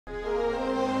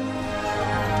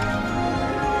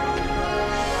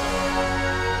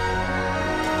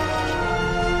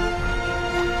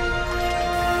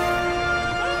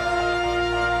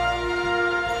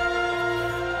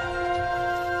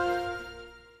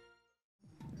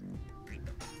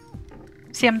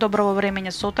Всем доброго времени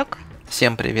суток.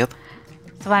 Всем привет.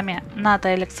 С вами Ната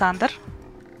и Александр.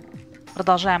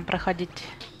 Продолжаем проходить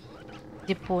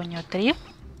Депонию 3.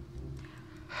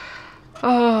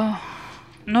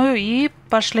 Ну и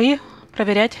пошли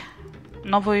проверять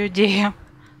новую идею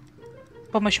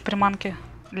с помощью приманки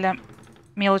для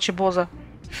мелочи боза.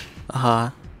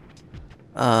 Ага.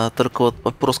 Только вот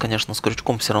вопрос, конечно, с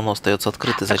крючком все равно остается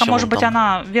открытый. Так, зачем а может быть там?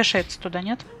 она вешается туда,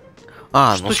 нет?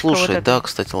 Ну Штучка слушай, вот да, эта.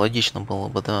 кстати, логично было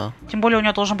бы, да. Тем более у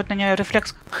нее должен быть на нее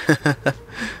рефлекс.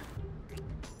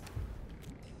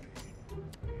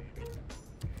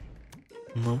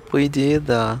 Ну, по идее,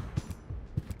 да.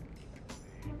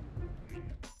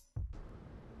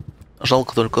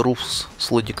 Жалко только Руфус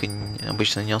с логикой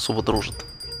обычно не особо дружит.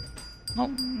 Ну,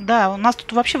 да, у нас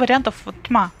тут вообще вариантов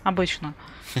тьма обычно.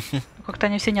 Как-то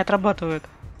они все не отрабатывают.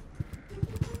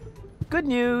 Good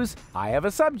news. I have a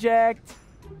subject.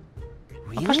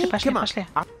 Пошли, пошли, пошли.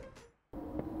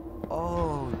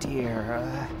 Oh dear.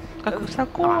 Как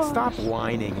высоко. Stop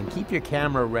whining and keep your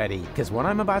camera ready, because what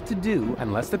I'm about to do,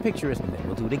 unless the picture is, then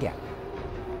we'll do it again.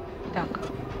 Так.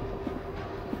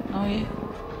 Ну и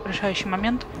решающий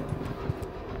момент.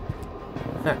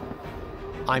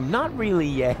 I'm not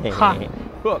really Ха.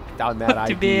 hooked on that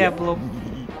Тебе idea. облом.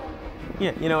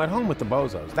 Yeah, you know, at home with the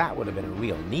bozos, that would have been a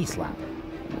real knee slapper.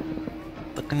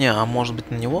 Так не, а может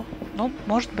быть на него? Ну,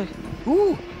 может быть.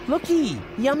 Ooh, looky,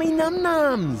 yummy num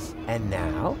nums. And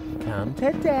now, come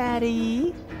to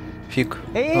daddy. Фиг.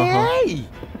 Hey, Ага.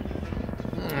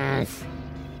 hey!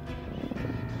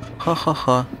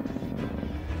 Ха-ха-ха.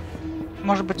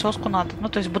 Может быть, соску надо. Ну,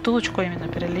 то есть бутылочку именно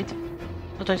перелить.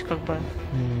 Ну, то есть как бы...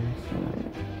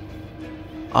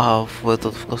 А в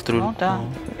кастрюлю? Ну, да.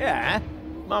 Yeah,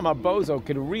 Mama Bozo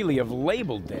could really have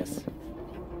labeled this.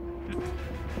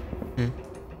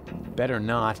 Better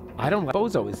not. I don't like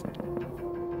Bozo is.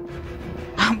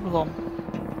 Облом.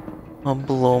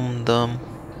 Облом, да.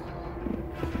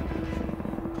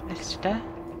 Или сюда.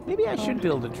 Maybe I should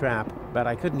build a trap, but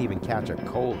I couldn't even catch a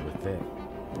cold with it.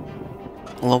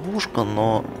 Ловушка,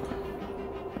 но...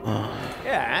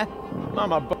 Yeah,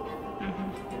 Mama Bo.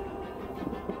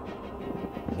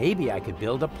 Maybe I could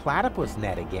build a platypus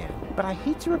net again, but I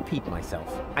hate to repeat myself.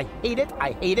 I hate it,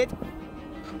 I hate it.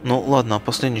 Ну ладно, а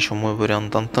последний еще мой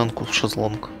вариант, антенку в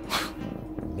шезлонг.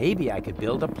 Maybe I could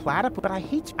build a platypus, but I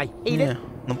hate Не, it.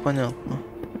 ну понятно.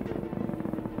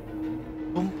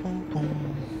 Пум-пум-пум.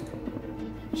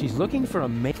 She's looking for a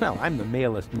male. Well, I'm the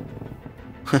malest.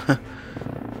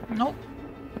 Ну.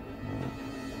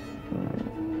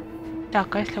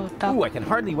 Так, а если вот так? Ooh, I can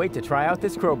hardly wait to try out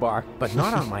this crowbar, but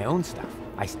not on my own stuff.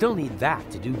 I still need that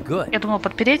to do good. Я думала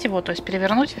подпереть его, то есть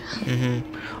перевернуть.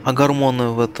 А гормоны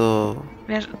в это...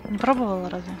 Я же не пробовала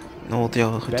разве? Ну вот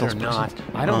я хотел Better not. спросить.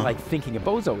 I don't like thinking a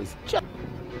bozo is just.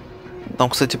 Там,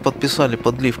 кстати, подписали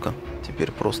подливка.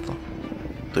 Теперь просто.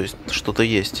 То есть что-то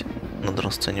есть. Надо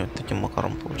расценивать таким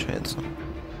макаром, получается.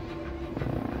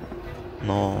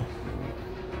 Но...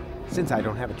 Since I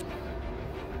don't have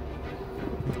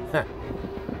a.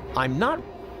 I'm not.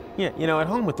 Yeah, you know, at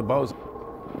home with the bozo.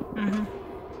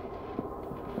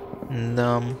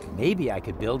 Да. Maybe I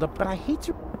could build up, but I hate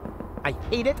to. I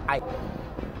hate it.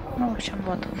 Ну, в общем,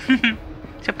 вот.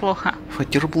 Все плохо.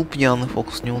 Факир был пьяный,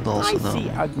 фокус не удался, I да.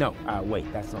 see. No, wait,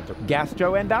 that's not the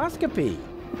gastroendoscopy.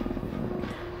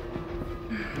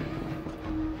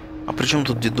 А при чем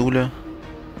тут дедуля?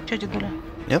 Че, дедуля?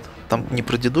 Нет? Там не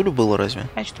про дедулю было разве?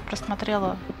 Я что-то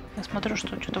просмотрела. Я смотрю,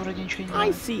 что что-то вроде ничего не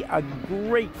I делает. see a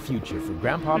great future for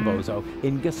Grandpa Bozo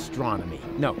in gastronomy.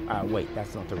 No, wait,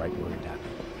 that's not the right word.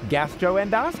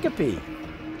 Gastroendoscopy.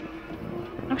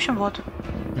 В общем, вот.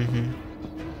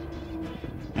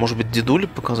 Может быть, дедуле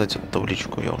показать эту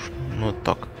табличку? Я уж... Ну, это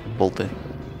так, болты.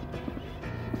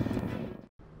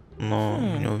 Но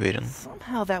не уверен.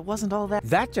 Somehow that wasn't all that.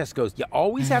 That just goes. You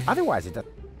always have. Otherwise, it does.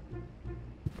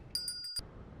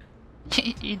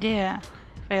 Идея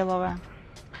фейловая.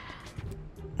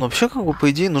 Ну, вообще, как бы, по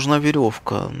идее, нужна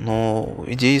веревка. Но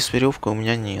идеи с веревкой у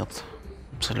меня нет.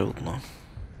 Абсолютно.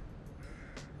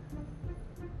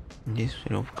 Идеи с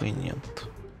веревкой нет.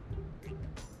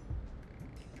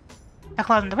 Так,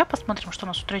 ладно, давай посмотрим, что у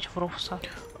нас у третьего Руфуса.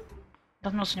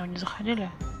 Давно с него не заходили.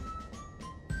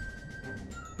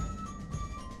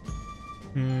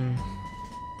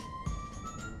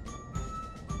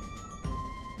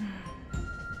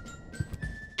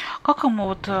 Как ему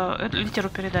вот литеру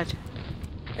передать?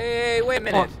 Hey, wait a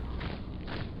minute.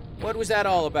 What was that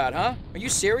all about, huh? Are you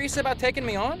serious about taking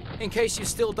me on? In case you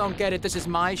still don't get it, this is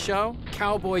my show.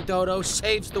 Cowboy Dodo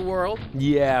saves the world.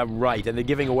 Yeah, right, and they're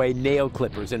giving away nail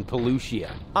clippers in Pelusia.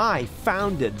 I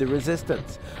founded the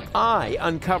resistance. I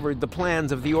uncovered the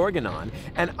plans of the Organon,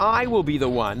 and I will be the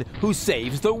one who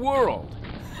saves the world.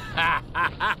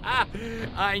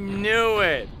 I knew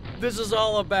it. This is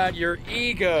all about your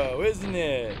ego, isn't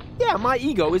it? Yeah, my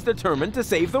ego is determined to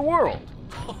save the world.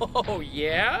 Oh,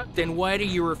 yeah? Then why do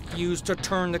you refuse to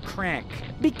turn the crank?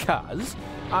 Because,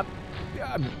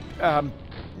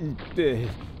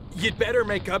 You'd better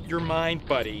make up your mind,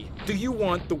 buddy. Do you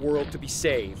want the world to be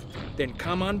saved? Then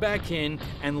come on back in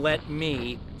and let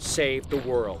me save the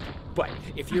world. But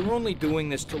if you're only doing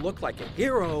this to look like a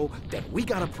hero, then we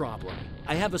got a problem.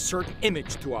 I have a certain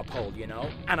image to uphold, you know?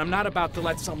 And I'm not about to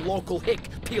let some local hick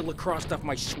peel the crust off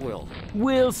my swill.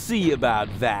 we'll see about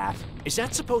that. Is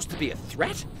that supposed to be a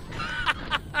threat?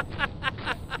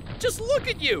 Just look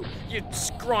at you, you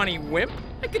scrawny wimp.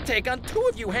 I could take on 2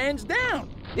 of you hands down.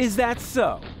 Is that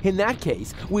so? In that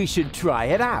case, we should try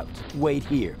it out. Wait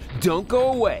here. Don't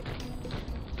go away.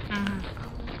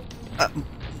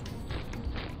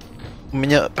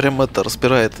 Меня прям это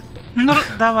распирает. Ну,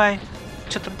 давай.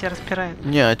 Что там тебя распирает?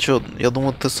 Не, а чё, я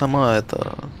думал, ты сама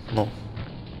это, ну,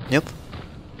 нет?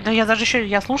 Да я даже еще,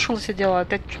 я слушала, сидела,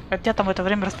 опять, а тебя там в это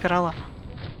время распирала.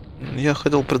 Я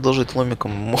хотел предложить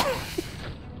ломиком ему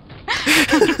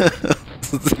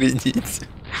зарядить.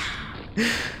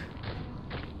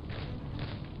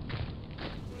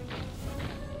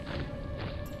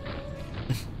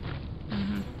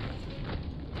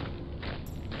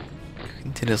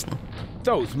 Интересно.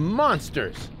 Those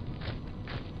monsters!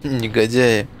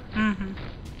 Негодяи. Мгм.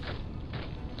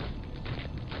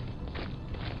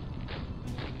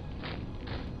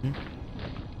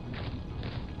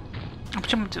 А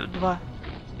почему 2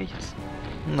 светится?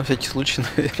 На всякий случай,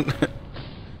 наверное.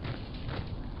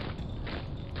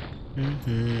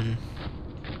 Мгм.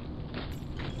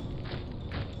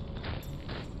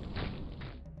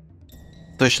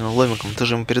 Точно, ломиком, ты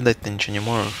же ему передать-то ничего не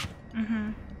можешь.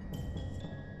 Мгм.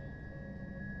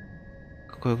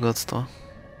 Какое гадство.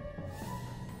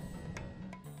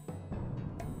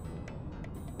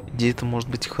 Идея-то может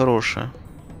быть и хорошая.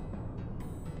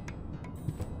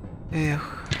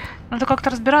 Эх. Надо как-то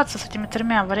разбираться с этими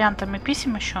 3 вариантами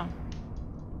писем еще.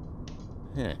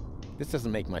 Huh. This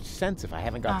doesn't make much sense if I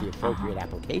haven't got the appropriate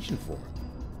application form.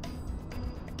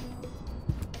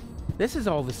 This is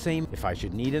all the same. If I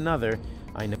should need another,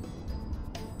 I know.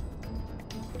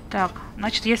 Так,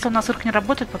 значит, если у нас ирк не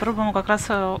работает, попробуем как раз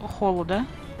холу, да?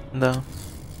 Да.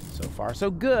 So far, so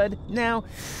good. Now,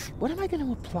 what am I going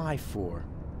to apply for?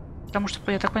 Потому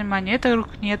что, я так понимаю, ни это ирк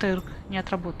не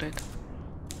отработает.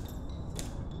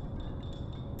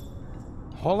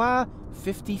 Hola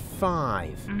 55.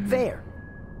 There.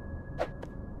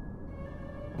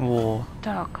 Во.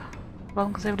 Так,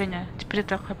 бланк заявления. Теперь,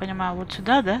 так я понимаю, вот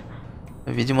сюда, да?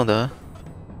 Видимо, да.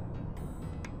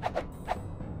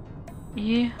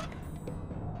 И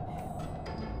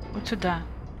вот сюда.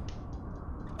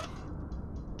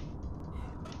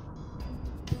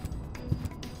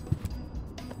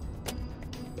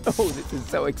 Oh, this is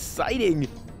so exciting.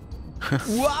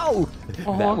 Wow,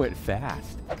 that went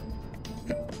fast.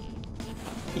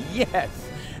 Yes,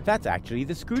 that's actually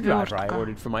the screwdriver I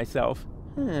ordered for myself.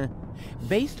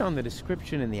 Based on the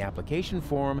description in the application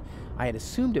form, I had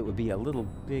assumed it would be a little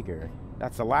bigger.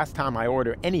 That's the last time I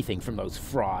order anything from those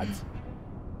frauds.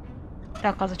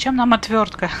 Так, а зачем нам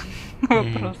отвертка?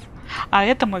 Вопрос. А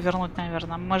этому вернуть,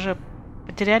 наверное. Мы же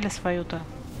потеряли свою-то.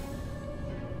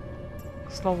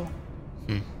 К слову.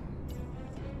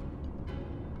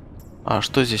 А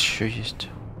что здесь еще есть?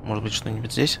 Может быть,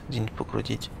 что-нибудь здесь где-нибудь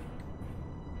покрутить?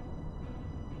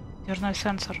 Дверной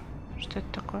сенсор. Что это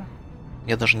такое?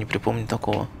 Я даже не припомню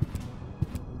такого.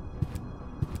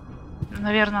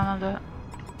 Наверное, надо...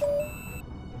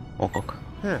 О как.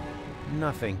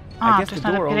 Nothing. Ah, I guess the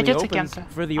door only opens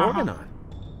for the Organon.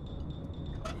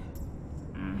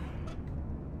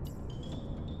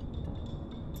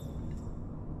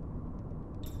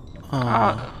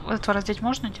 А этого раздеть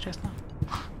можно, интересно?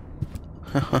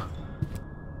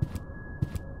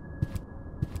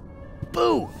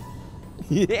 Boo!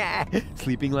 Yeah,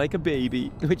 sleeping like a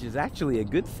baby, which is actually a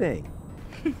good thing.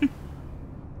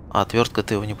 А отвертка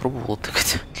ты его не пробовал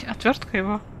тыкать? Отвертка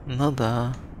его? Ну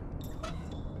да.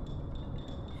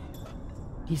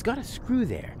 He's got a screw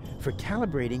there for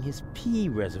calibrating his pee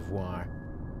reservoir.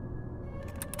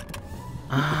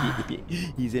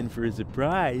 He's in for a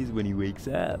surprise when he wakes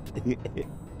up.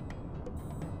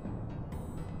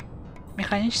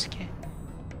 Механический?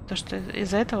 То, что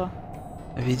из-за этого?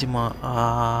 Видимо,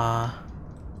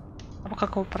 А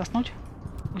как его проснуть?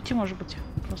 Уйти, может быть,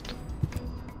 просто.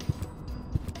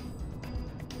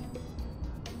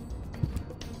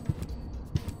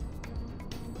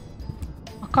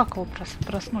 А как его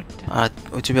проснуть-то? А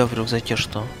у тебя в рюкзаке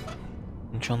что?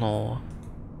 Ничего нового.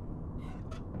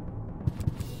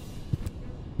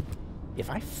 If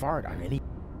I fart on any...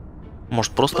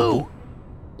 Может, просто был?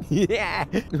 Yeah,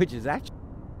 which is actually...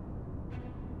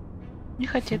 Не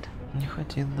хотит. Не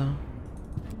хотит, да.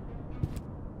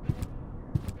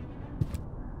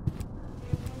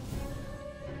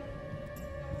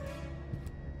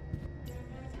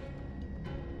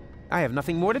 I have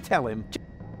nothing more to tell him.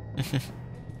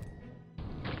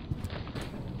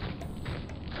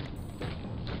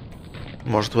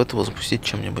 Может, в этого запустить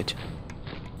чем-нибудь?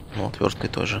 Ну, отверткой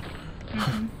тоже.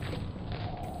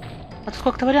 А тут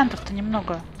как-то вариантов-то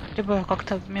немного. Либо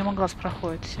как-то мимо глаз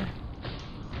проходит все.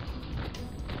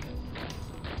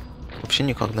 Вообще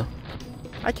никогда.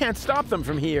 I can't stop them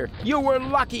from here. You were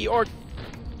lucky, or...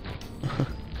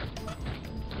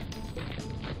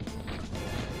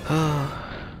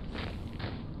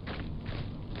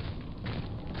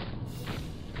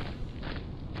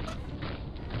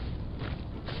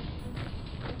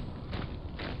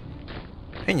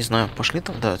 Я не знаю, пошли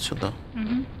тогда отсюда.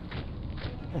 Угу.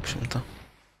 В общем-то.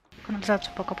 В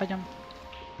канализацию пока пойдем.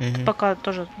 Пока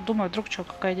тоже думаю, вдруг что,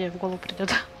 какая идея в голову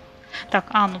придет. Так,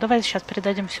 ну давай сейчас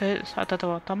передадим все от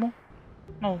этого тому.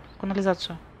 Ну, в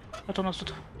канализацию. А то у нас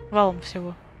тут валом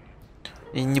всего.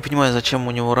 И не понимаю, зачем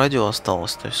у него радио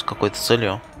осталось, то есть с какой-то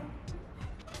целью.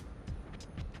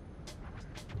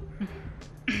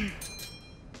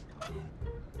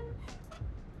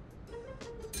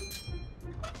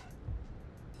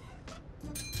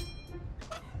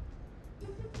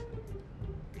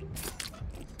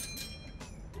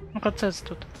 Ну-ка, цец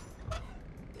тут.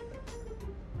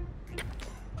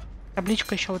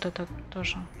 Табличка еще вот эта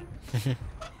тоже.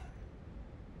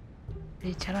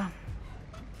 Ветера.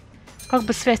 Как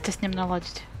бы связь-то с ним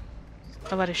наладить? С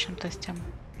товарищем-то с тем,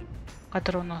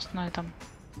 который у нас на этом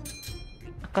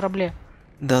на корабле.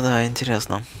 Да-да,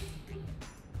 интересно.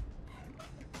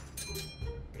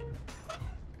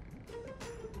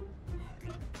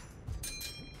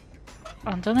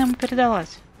 Антенна ему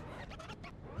передалась.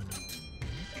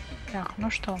 Так, ну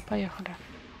что, поехали.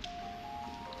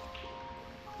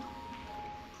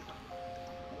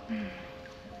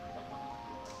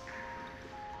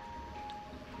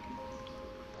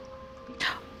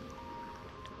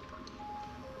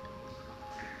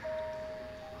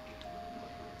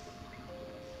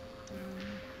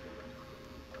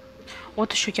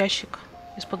 Вот еще ящик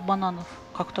из-под бананов.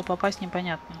 Как то попасть,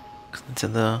 непонятно. Кстати,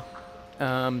 да.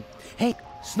 Hey,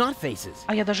 snot faces.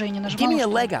 А я даже и не Give нажимала. me a что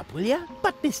ли? leg up, will ya?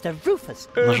 But Mr. Rufus.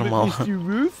 Нажимал. Mr.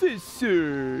 Rufus,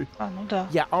 sir. А, ну да.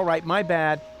 Yeah, all right, my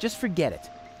bad. Just forget it.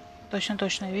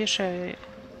 Точно, видишь,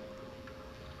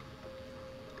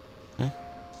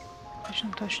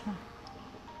 точно.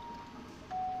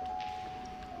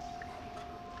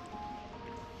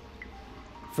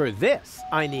 For this,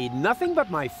 I need nothing but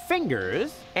my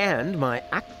fingers and my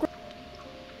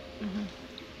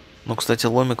Ну, кстати,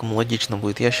 ломиком логично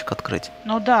будет ящик открыть.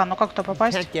 Ну да, но как-то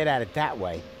попасть. Can't get at it that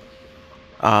way.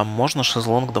 А можно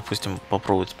шезлонг, допустим,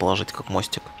 попробовать положить как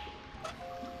мостик?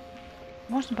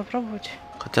 Можно попробовать.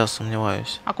 Хотя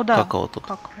сомневаюсь. А куда? Как его тут?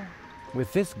 Как?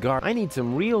 With this guard, I need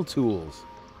some real tools.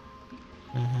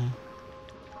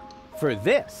 For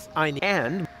this, I need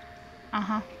and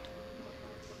Ага.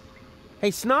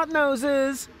 hey, snot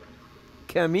noses,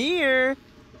 come here.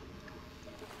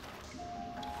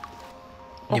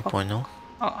 Не Опа. понял.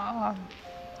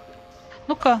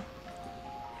 Ну-ка.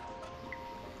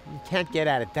 You can't get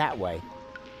at it that way.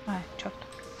 Ай, черт.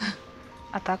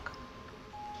 А так.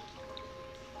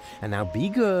 And now be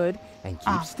good and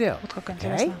keep still. Вот как Okay?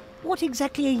 интересно. What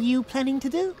exactly are you planning to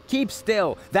do? Keep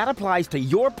still. That applies to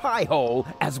your pie hole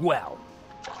as well.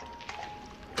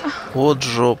 Вот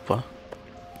жопа.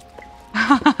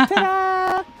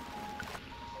 Ta-da!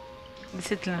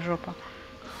 Действительно жопа.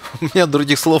 У меня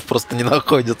других слов просто не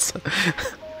находится.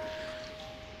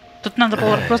 Тут надо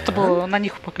было просто было на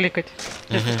них покликать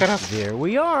несколько раз. There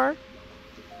we are.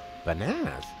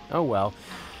 Bananas. Oh well.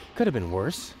 Could have been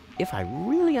worse. If I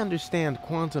really understand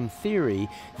quantum theory,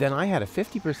 then I had a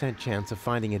 50% chance of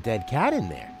finding a dead cat in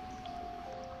there.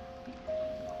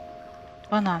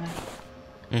 Бананы.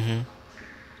 Угу.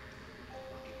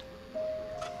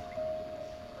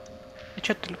 А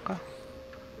что только?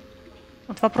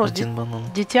 Вот вопрос. Один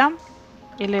банан. Детям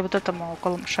или вот этому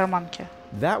около шарманки?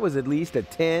 That was at least a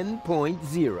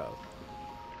 10.0.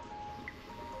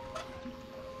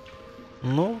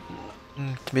 Ну,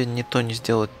 тебе не то не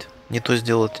сделать, не то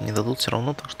сделать не дадут все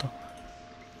равно, так что.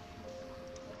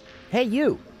 Hey,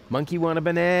 you. Monkey want a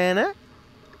banana?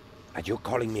 Are you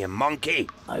calling me a monkey?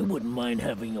 I wouldn't mind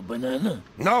having a banana.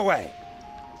 No way.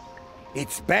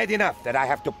 It's bad enough that I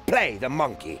have to play the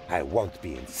monkey. I won't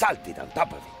be insulted on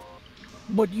top of it.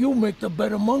 But you make the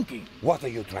better monkey. What are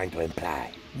you trying to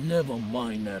imply? Never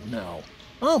mind that now.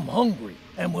 I'm hungry,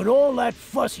 and with all that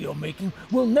fuss you're making,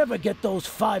 we'll never get those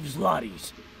 5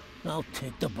 zlotys. I'll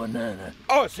take the banana.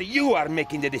 Oh, so you are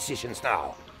making the decisions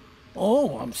now.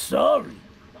 Oh, I'm sorry.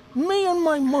 Me and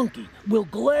my monkey will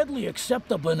gladly accept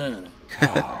the banana.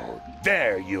 How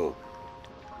dare you?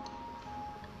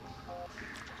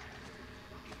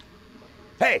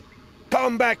 Hey,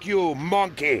 come back, you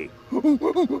monkey!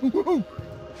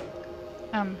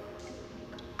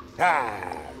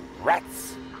 Ah,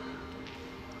 rats.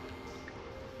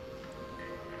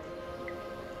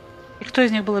 И кто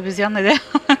из них был обезьяной, да?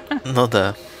 Ну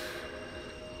да.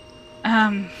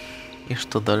 И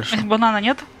что дальше? Банана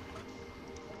нет?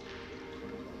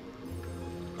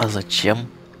 А зачем?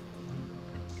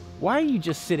 Why are you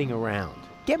just sitting around?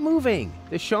 Get moving.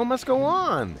 The show must go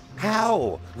on.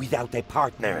 How? Without a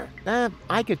partner?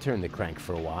 I could turn the crank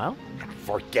for a while.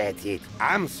 Forget it.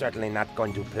 I'm certainly not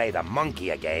going to play the monkey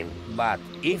again. But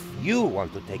if you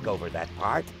want to take over that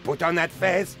part, put on that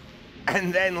fez,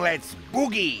 and then let's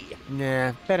boogie.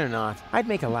 Nah, better not. I'd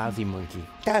make a lousy monkey.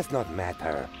 Does not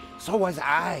matter. So was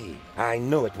I. I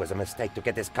knew it was a mistake to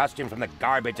get this costume from the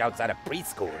garbage outside of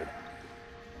preschool.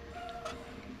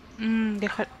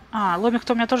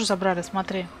 Ломик-то у меня тоже забрали,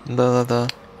 смотри. Да-да-да.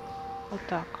 Вот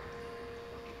так.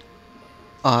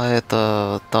 А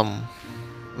это там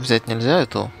взять нельзя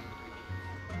эту?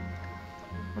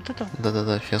 Вот эту?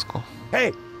 Да-да-да, феску.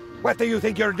 Hey, what do you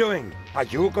think you're doing? Are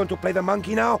you going to play the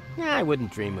monkey now? I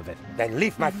wouldn't dream of it. Then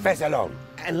leave my fez alone.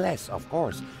 Unless, of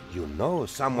course, you know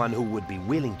someone who would be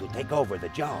willing to take over the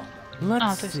job.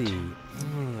 Let's see.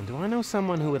 Do I know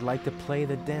someone who would like to play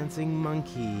the dancing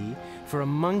monkey for a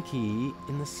monkey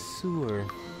in the sewer?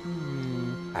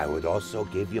 I would also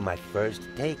give you my first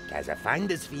take as a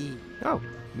finder's fee. Oh,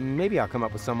 maybe I'll come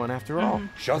up with someone after all.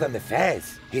 Show them the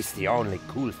fez. It's the only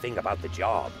cool thing about the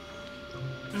job.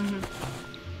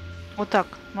 Вот так,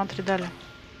 смотри, дали.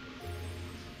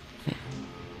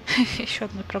 Еще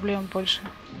одна проблема больше.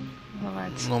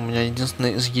 Ну, у меня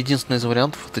единственный из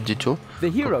вариантов это дитё. The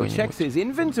hero checks his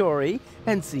inventory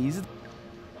and sees.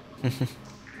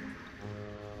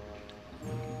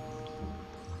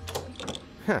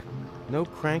 Huh. No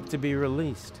crank to be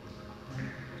released.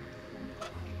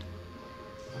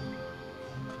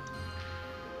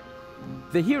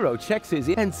 The hero checks his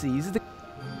and sees the.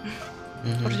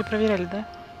 Вроде проверяли, да?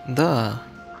 Да.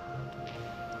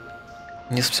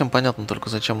 Не совсем понятно только,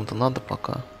 зачем это надо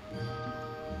пока.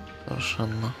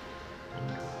 Совершенно.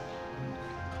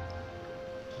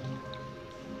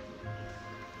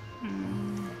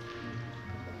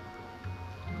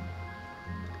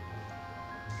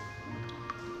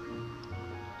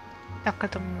 Так, к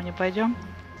этому мы не пойдем.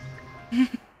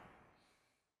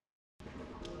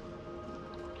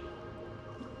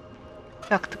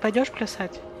 Так, ты пойдешь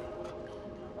плясать?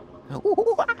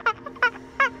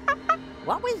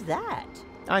 What was that?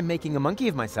 I'm making a monkey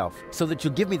of myself so that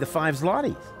you'll give me the 5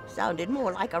 zlotys. Sounded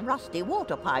more like a rusty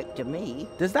water pipe to me.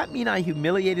 Does that mean I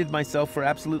humiliated myself for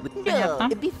absolutely... No,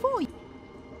 before...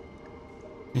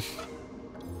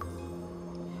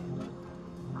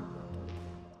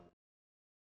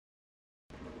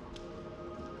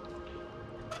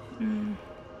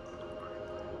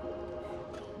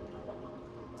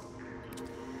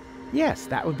 Yes,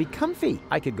 that would be comfy.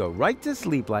 I could go right to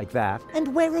sleep like that.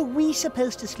 And where are we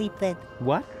supposed to sleep then?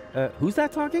 What? Who's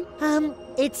that talking?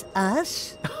 It's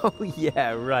us. Oh,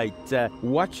 yeah, right.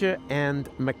 Watcher and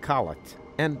McCulloch.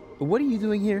 And what are you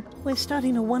doing here? We're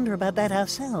starting to wonder about that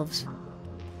ourselves.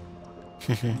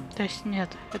 То есть нет,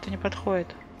 это не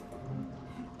подходит.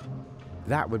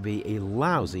 That would be a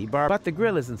lousy bar, but the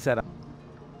grill isn't set up.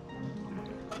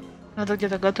 Надо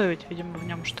где-то готовить, видимо, в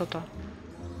нем что-то.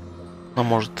 А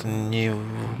может не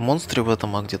в монстре в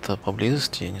этом, а где-то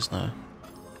поблизости, я не знаю.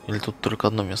 Или тут только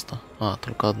одно место? А,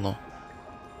 только одно.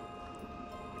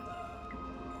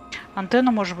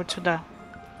 Антенну может быть сюда.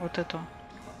 Вот эту.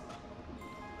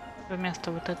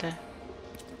 Вместо вот этой.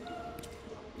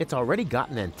 It's already got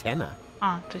an antenna.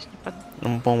 А, то есть не под...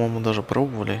 Мы, по-моему, даже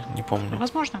пробовали, не помню.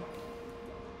 Возможно.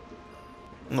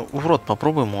 Ну, в рот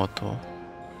попробуем эту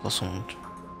засунуть.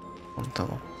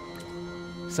 Антенну.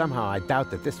 Somehow I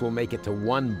doubt that this will make it to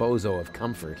one bozo of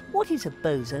comfort. What is a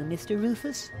bozo, Mr.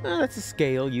 Rufus? That's a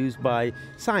scale used by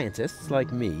scientists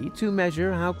like me to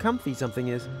measure how comfy something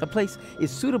is. A place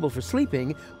is suitable for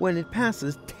sleeping when it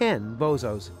passes 10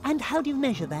 bozos. And how do you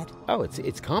measure that? Oh,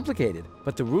 it's complicated.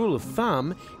 But the rule of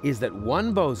thumb is that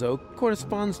one bozo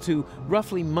corresponds to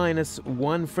roughly minus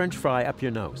one French fry up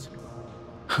your nose.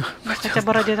 Хотя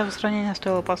бы ради этого сравнения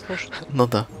стоило послушать. Ну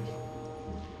да.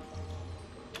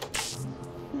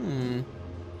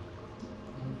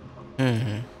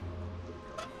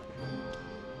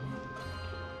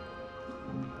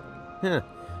 Huh,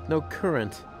 no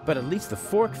current, but at least the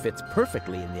fork fits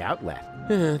perfectly in the outlet.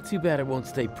 Too bad it won't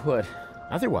stay put.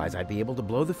 Otherwise, I'd be able to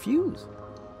blow the fuse.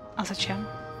 А зачем?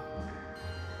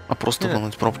 А просто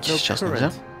вынуть пробки сейчас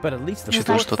нельзя?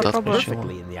 Учитывая, что ты отключила.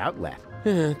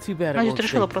 Я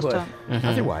решила просто...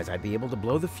 Otherwise, I'd be able to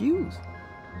blow the fuse.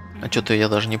 А что-то я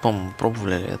даже не помню,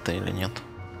 пробовали ли это или нет.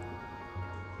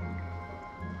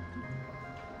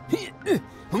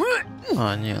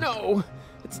 А, нет. No,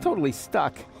 it's totally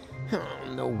stuck. Oh,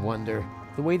 no wonder.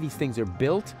 The way these things are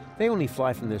built, they only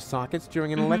fly from their sockets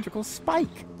during an electrical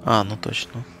spike. А, ну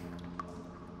точно.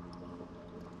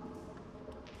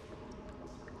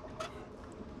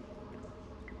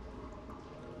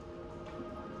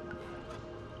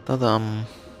 Та-дам.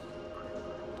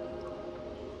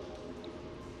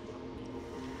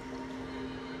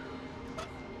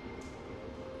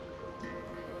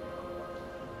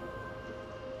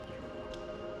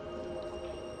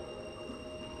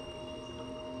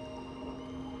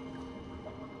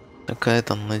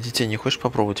 Такая-то на детей не хочешь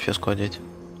попробовать феску одеть?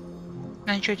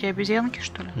 А ничего, тебе обезьянки,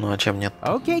 что ли? Ну а чем нет?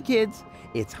 Okay, kids.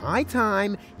 It's high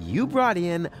time you brought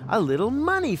in a little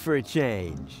money for a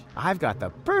change. I've got the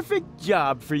perfect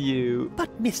job for you. But,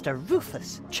 Mr.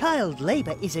 Rufus, child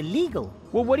labor is illegal.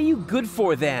 Well, what are you good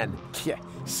for then?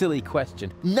 Silly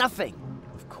question. Nothing.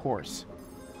 Of course.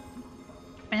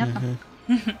 Понятно?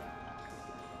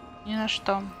 Ни на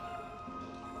что.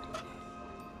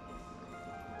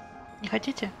 Не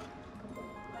хотите?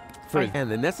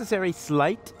 And the necessary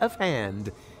sleight of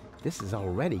hand. This is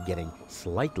already getting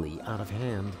slightly out of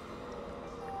hand.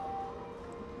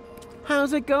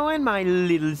 How's it going, my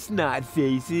little snot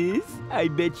faces? I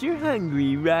bet you're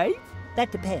hungry, right?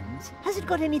 That depends. Has it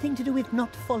got anything to do with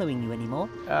not following you anymore?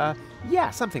 Yeah,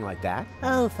 something like that.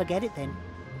 Oh, forget it then.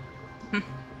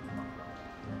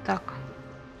 Так.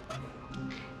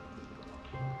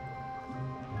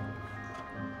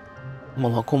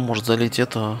 Молоком может залить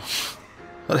это...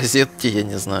 розетки, я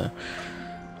не знаю.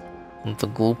 Это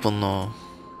глупо, но...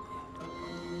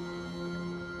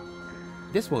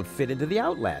 This won't fit into the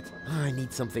outlet. I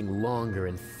need something longer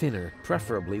and thinner,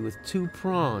 preferably with 2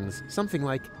 prongs. Something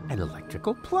like an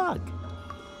electrical plug.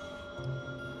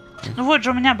 Ну вот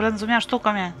же у меня, блин, с 2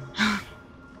 штуками.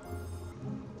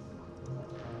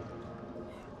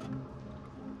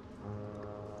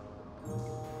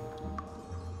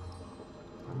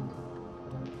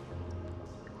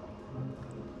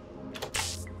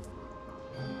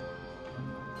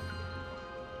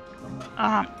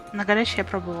 Ага, на горячее я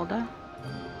пробовал, да?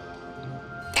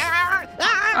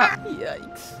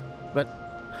 Yikes. But,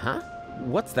 huh?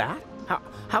 What's that?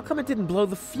 How come it didn't blow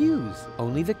the fuse?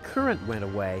 Only the current went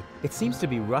away. It seems to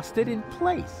be rusted in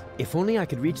place. If only I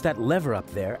could reach that lever up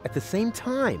there at the same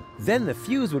time. Then the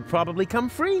fuse would probably come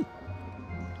free.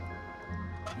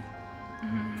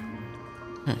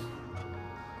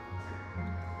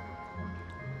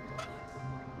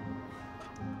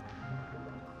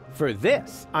 For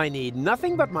this, I need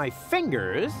nothing but my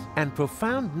fingers and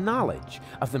profound knowledge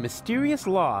of the mysterious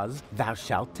laws thou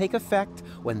shalt take effect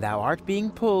when thou art being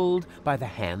pulled by the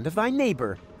hand of thy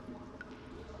neighbor.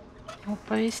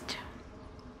 Опа, есть.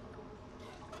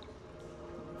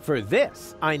 For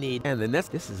this, I need... And the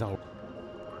next... This is all...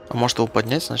 А может его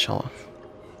поднять сначала?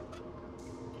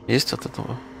 Есть от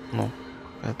этого? Ну,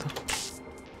 это...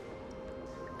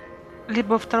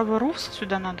 Либо второго Руфса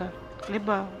сюда надо,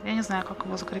 либо, я не знаю, как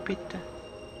его закрепить-то.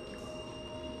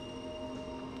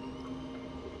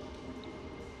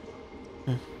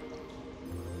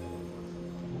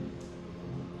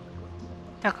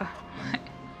 Так,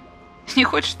 не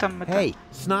хочешь там это? Hey,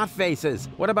 snot faces,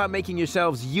 what about making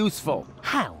yourselves useful?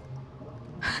 How?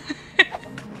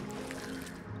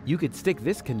 You could stick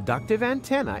this conductive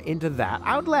antenna into that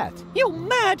outlet. You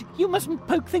mad? You mustn't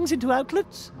poke things into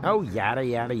outlets. Oh, yada,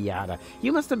 yada, yada.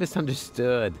 You must have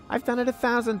misunderstood. I've done it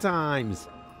 1,000 times.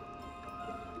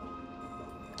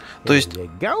 То есть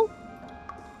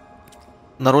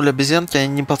на роль обезьянки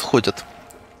они не подходят.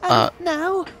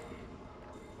 Now.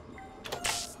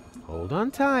 Hold on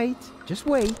tight. Just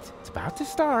wait. It's about to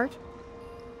start.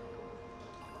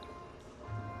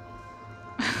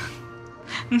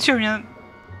 Ну что, у меня...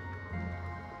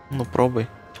 Ну, пробуй.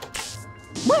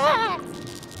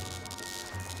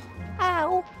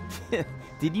 Ow.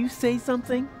 Did you say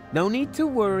something? No need to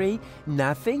worry.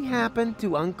 Nothing happened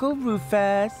to Uncle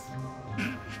Rufus.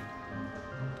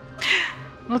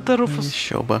 Ну ты Руфус.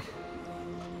 Еще бы.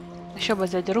 Еще бы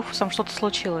с дядей Руфусом что-то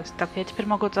случилось. Так, я теперь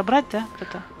могу это забрать, да?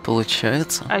 Это?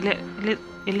 Получается?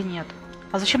 Или нет?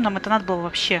 А зачем нам это надо было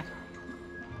вообще?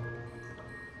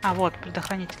 А, вот,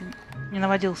 предохранитель не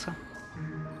наводился.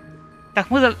 Так,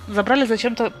 мы забрали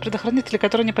зачем-то предохранитель,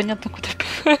 который непонятно куда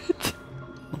пихать.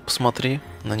 Ну, посмотри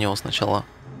на него сначала.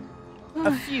 A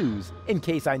fuse, in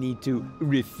case I need to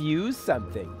refuse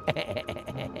something.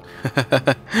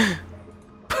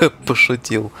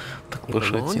 Пошутил. Так It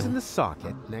belongs in пошутил. the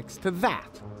socket next to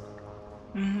that.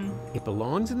 It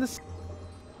belongs in the...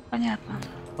 Понятно.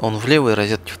 Он в левой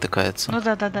розетке втыкается. Ну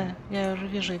да, я уже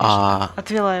вижу. А.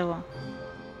 Отвела его.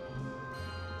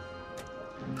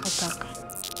 Вот так.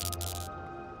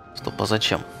 Стоп, а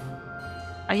зачем?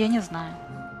 А я не знаю.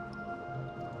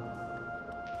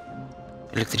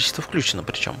 Электричество включено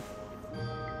причем.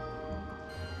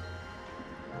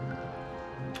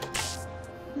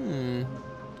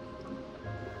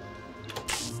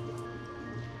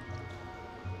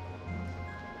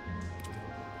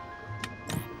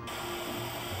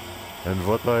 And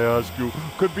what I ask you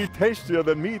could be tastier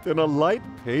than meat in a light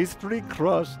pastry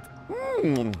crust.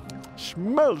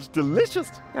 Smells delicious.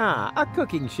 Ah, a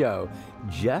cooking show.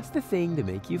 Just the thing to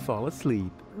make you fall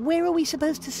asleep. Where are we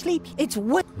supposed to sleep? It's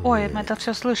what? Ой, мы это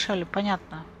все слышали,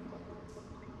 понятно.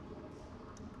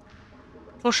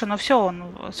 Слушай, ну все, он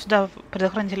сюда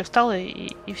предохранитель встал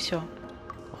и все.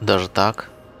 Даже так?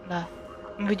 Да.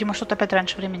 Ну, видимо, что-то опять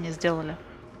раньше времени сделали.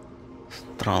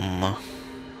 Странно.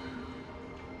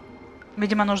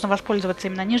 Видимо, нужно воспользоваться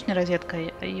именно нижней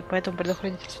розеткой, и поэтому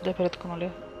предохранитель сюда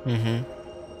переткнули. Угу.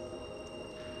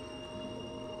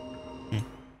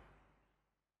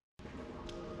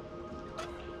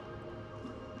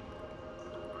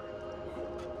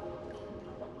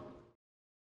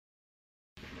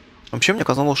 Вообще, мне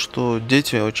казалось, что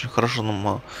дети очень хорошо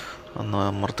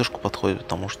на мартышку подходят,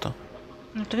 потому что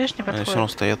Ну, ты видишь, не они подходит. все равно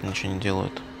стоят и ничего не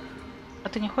делают. А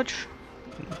ты не хочешь?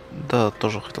 Да,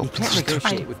 тоже хотел You can't предложить.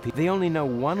 negotiate with people. They only know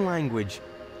one language.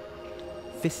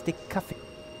 Fistic cuffing.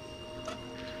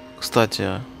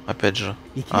 Кстати, опять же,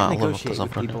 You can't ломик-то negotiate with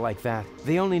забрали. people like that.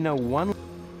 They only know one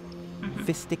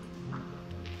fistic.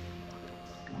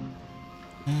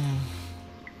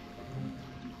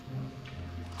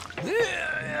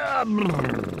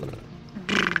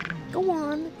 Go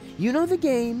on. You know the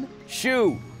game.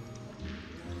 Shoo.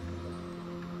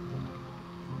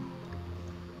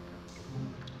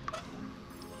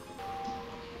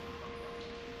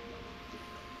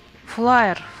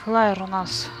 Флайер у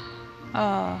нас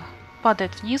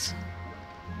падает вниз.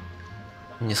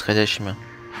 Нисходящими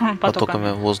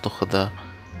потоками воздуха, да.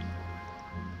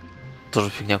 Тоже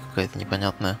фигня какая-то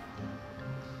непонятная.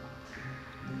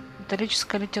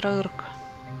 Металлическая литера ИРК.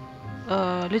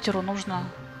 Литеру нужно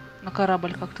на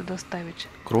корабль как-то доставить.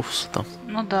 К Руфусу там.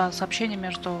 Ну да, сообщений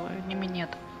между ними нет.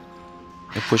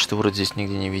 И почты вроде здесь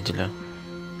нигде не видели.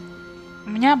 У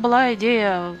меня была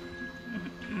идея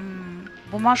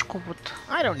бумажку вот.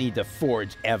 I don't need to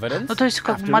forge evidence. Ну то есть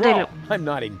как бы After модель all, I'm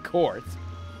not in court.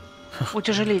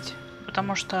 утяжелить,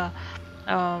 потому что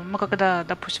мы когда,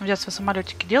 допустим, в детстве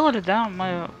самолетики делали, да,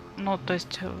 мы, ну то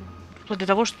есть вплоть до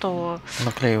того, что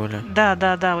Наклеивали.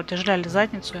 да, утяжеляли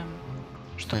задницу им,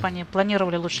 чтобы они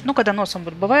планировали лучше. Ну когда носом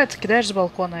вот бывает, кидаешь с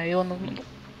балкона и он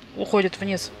уходит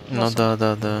вниз. Ну Носом.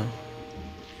 да.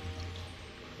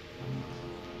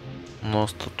 У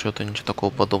нас тут что-то ничего такого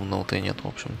подобного-то и нет, в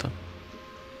общем-то.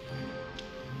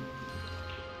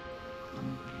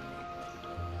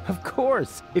 Of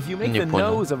course, if you make Не the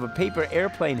понял. nose of a paper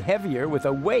airplane heavier with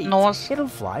a weight, Нос. it'll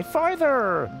fly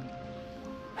farther.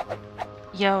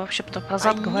 Я вообще-то I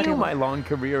назад knew говорила. my long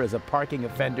career as a parking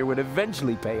offender would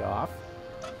eventually pay off.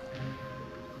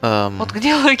 Вот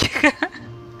где логика?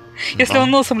 Если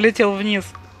он носом летел вниз,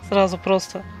 сразу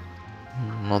просто.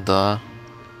 Ну да.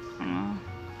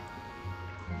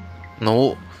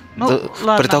 Ну,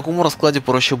 При таком раскладе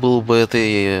проще было бы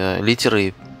этой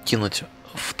литерой кинуть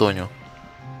в Тоню.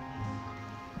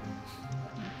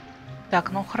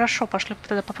 Так, ну хорошо, пошли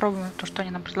тогда попробуем то, что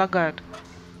они нам предлагают.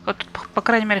 Вот, по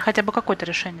крайней мере, хотя бы какое-то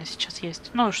решение сейчас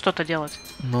есть. Ну, что-то делать.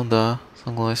 Ну да,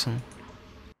 согласен.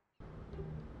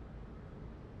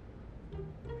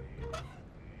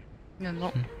 Не,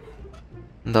 ну,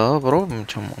 Да, попробуем,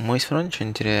 чем мы все равно ничего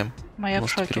не теряем. моя У в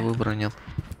нас теперь шоке. выбора нет.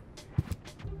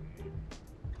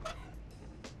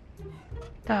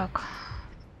 Так.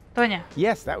 Тоня.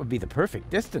 Yes, that would be the perfect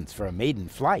distance for a maiden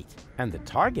flight. And the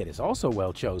target is also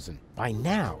well chosen. By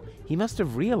now, he must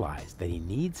have realized that he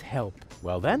needs help.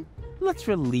 Well then, let's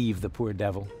relieve the poor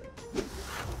devil.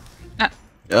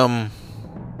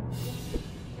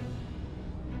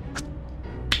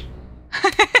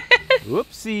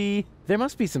 Whoopsie. There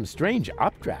must be some strange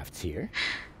updrafts here.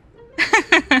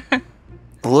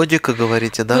 Логика,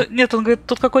 говорите, да? Ну, нет, он говорит,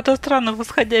 тут какой-то странный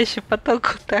восходящий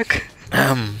поток. Так.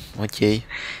 Окей.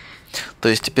 То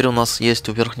есть теперь у нас есть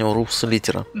у верхнего Руфуса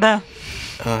литера. Да.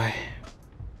 Ай.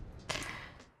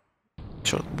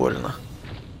 Черт, больно.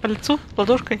 По лицу?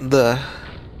 Ладошкой? Да.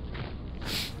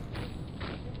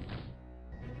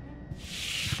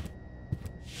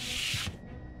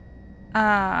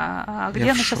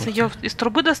 Где она сейчас? Ее из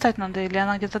трубы достать надо или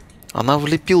она где-то... Она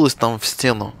влепилась там в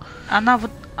стену. Она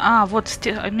вот... вот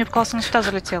мне показалось, она сюда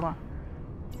залетела.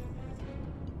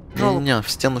 Не, в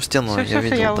стену, Все, я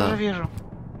видел, я да. уже вижу.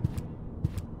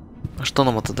 А что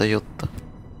нам это дает-то?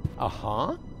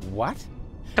 Ага, what?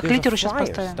 Так литеру сейчас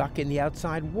поставим. Stuck in the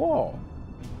outside wall.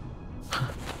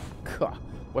 God,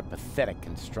 what pathetic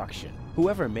construction.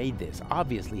 Whoever made this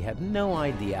obviously had no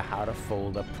idea how to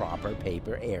fold a proper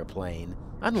paper airplane.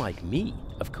 Unlike me,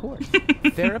 of course.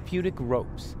 Therapeutic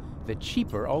ropes. The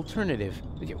cheaper alternative.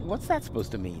 What's that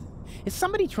supposed to mean? Is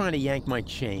somebody trying to yank my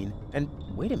chain? And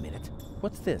wait a minute.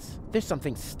 What's this? There's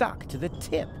something stuck to the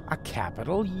tip. A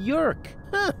capital yerk.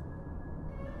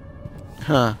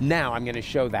 Huh. Now I'm going to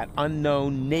show that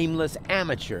unknown, nameless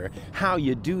amateur how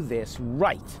you do this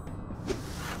right.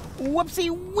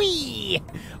 Whoopsie-wee!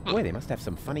 Boy, they must have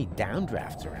some funny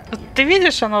downdrafts around here. Ты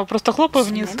видишь, оно просто хлопает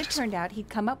вниз. And then it turned out he'd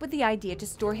come up with the idea to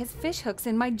store his fish hooks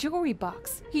in my jewelry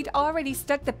box. He'd already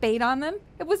stuck the bait on them.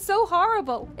 It was so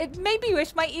horrible. It made me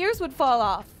wish my ears would fall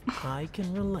off. I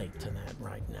can relate to that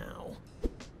right now.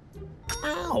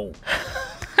 Ow!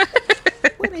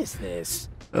 What is this?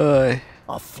 A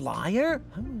flyer?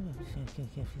 I'm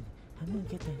gonna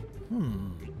get the...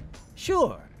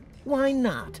 Sure, why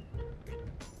not?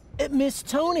 Miss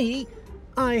Tony,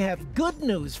 I have good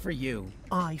news for you.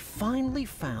 I finally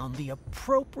found the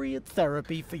appropriate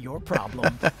therapy for your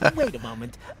problem. Wait a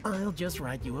moment, I'll just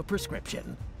write you a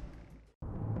prescription.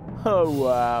 Oh,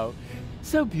 wow.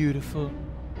 So beautiful.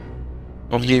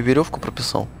 Он ей веревку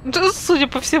прописал? Судя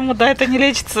по всему, да, это не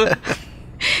лечится.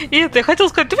 И это, я хотел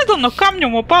сказать, ты видел, но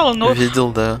камнем упало, но...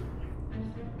 Видел, да.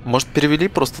 Может, перевели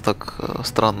просто так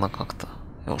странно как-то?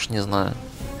 Я уж не знаю.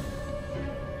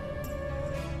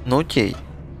 Ну окей.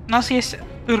 У нас есть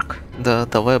ирк. Да,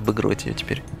 давай обыгрывать ее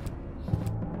теперь.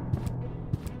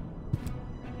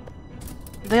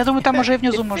 Да я думаю, там уже и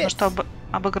внизу можно что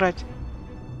обыграть.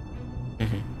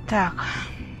 Так.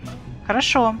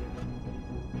 Хорошо.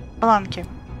 Бланки.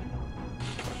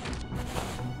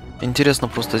 Интересно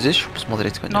просто здесь еще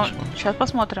посмотреть, конечно. Ну, сейчас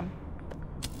посмотрим.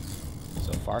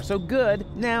 So far, so good.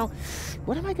 Now,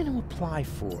 what am I going to apply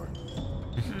for?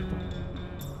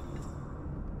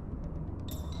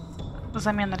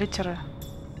 Замена литеры.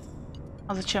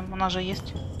 А зачем? У нас же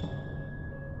есть.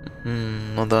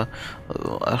 Ну да.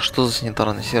 А что за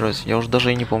санитарный сервис? Я уже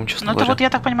даже и не помню, честно говоря. Ну это вот, я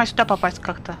так понимаю, сюда попасть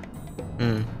как-то.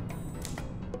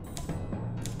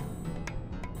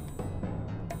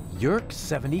 Yerk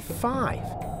 75.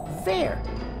 There.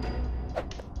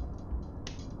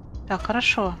 Так,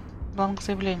 хорошо. Бланк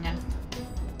заявления.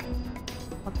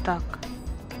 Вот так.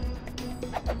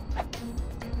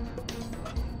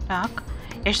 Так.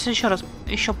 Я сейчас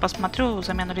еще посмотрю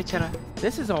замену литеры.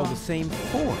 This is all the same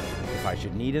form. If I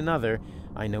should need another,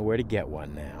 I know where to get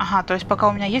one now. Ага, то есть пока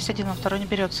у меня есть один, а второй не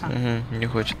берется. Не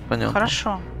хочет, понятно.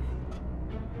 Хорошо.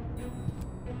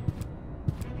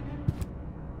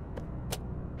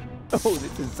 Oh,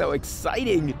 this is so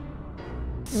exciting!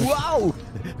 Wow!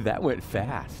 That went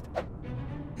fast.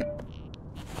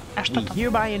 We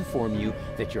hereby inform you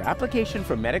that your application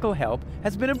for medical help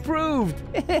has been approved.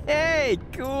 Hey,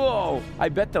 cool! I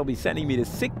bet they'll be sending me to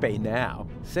sickbay now.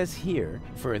 Says here,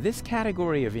 for this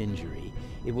category of injury,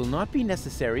 it will not be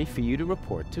necessary for you to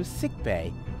report to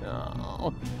sickbay.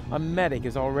 Oh, a medic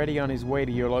is already on his way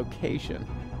to your location.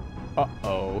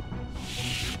 Uh-oh.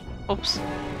 Oops.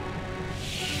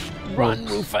 Run,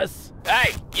 Rufus!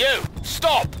 Hey, you!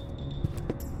 Stop!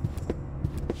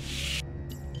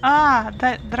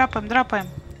 Драпаем.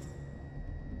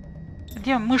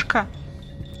 Где мышка?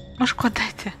 Мышку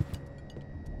отдайте.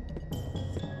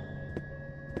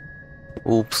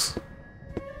 Упс.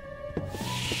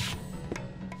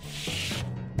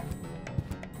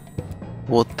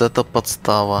 Вот это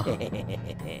подстава.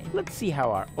 Let's see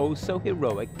how our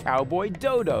oh-so-heroic cowboy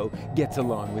Dodo gets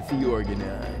along with the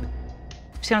Organon.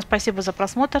 Всем спасибо за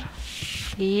просмотр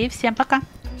и всем пока.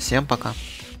 Всем пока.